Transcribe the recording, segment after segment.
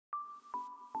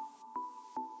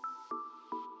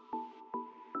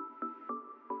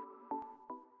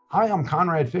Hi, I'm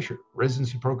Conrad Fisher,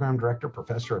 Residency Program Director,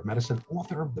 Professor of Medicine,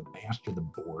 author of the Master the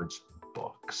Boards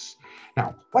books.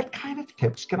 Now, what kind of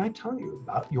tips can I tell you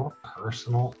about your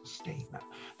personal statement?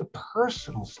 The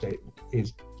personal statement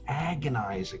is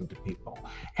agonizing to people.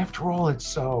 After all, it's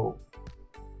so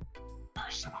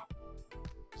personal.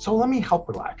 So let me help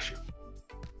relax you.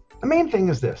 The main thing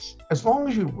is this: as long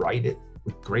as you write it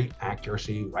with great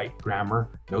accuracy, right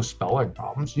grammar, no spelling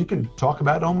problems, you can talk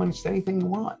about almost anything you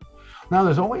want. Now,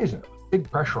 there's always a big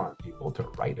pressure on people to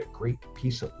write a great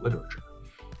piece of literature,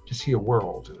 to see a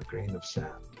world in a grain of sand,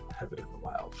 heaven in a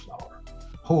wildflower,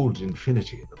 hold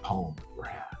infinity in the palm of your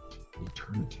hand,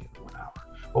 eternity in 1 hour.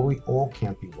 Well, we all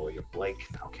can't be William Blake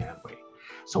now, can we?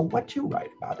 So what you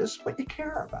write about is what you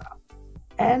care about.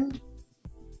 And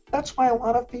that's why a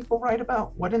lot of people write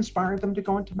about what inspired them to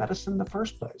go into medicine in the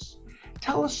first place.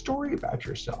 Tell a story about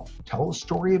yourself. Tell a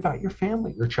story about your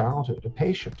family, your childhood, a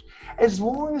patient. As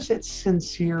long as it's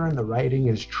sincere and the writing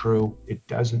is true, it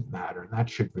doesn't matter. And that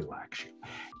should relax you.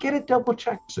 Get it double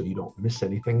checked so you don't miss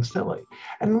anything silly.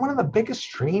 And one of the biggest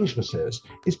strangenesses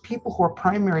is people who are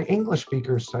primary English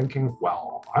speakers thinking,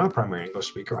 well, I'm a primary English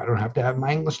speaker. I don't have to have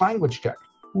my English language checked.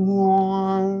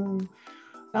 Wrong.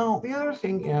 Now, the other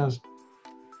thing is,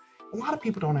 a lot of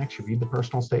people don't actually read the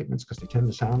personal statements because they tend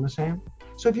to sound the same.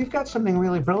 So if you've got something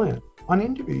really brilliant on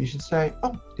interview, you should say,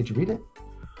 oh, did you read it?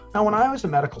 Now, when I was a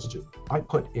medical student, I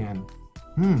put in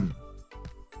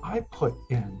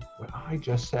what I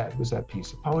just said was that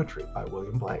piece of poetry by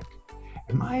William Blake.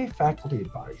 And my faculty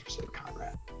advisor said,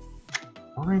 Conrad,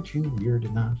 aren't you weird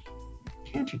enough?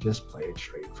 Can't you just play it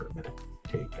straight for a minute?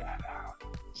 Take that out.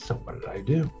 So what did I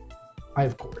do? I,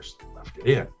 of course, left it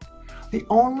in. The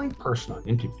only person on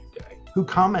interview day who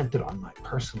commented on my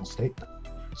personal statement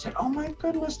said, oh my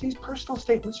goodness, these personal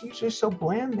statements are usually so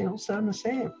bland, they all sound the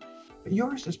same. But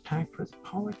yours is packed with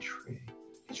poetry.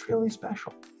 It's really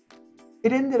special.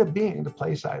 It ended up being the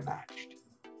place I matched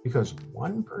because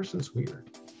one person's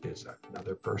weird is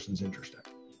another person's interesting.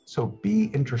 So be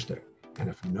interesting. And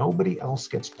if nobody else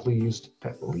gets pleased,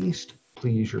 at least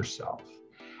please yourself.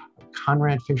 I'm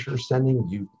Conrad Fisher sending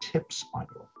you tips on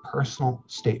your personal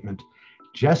statement.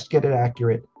 Just get it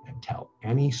accurate and tell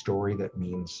any story that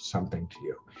means something to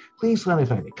you. Please let me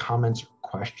know any comments or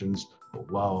questions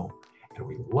below. And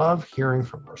we love hearing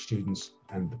from our students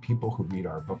and the people who read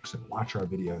our books and watch our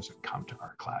videos and come to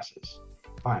our classes.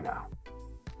 Bye now.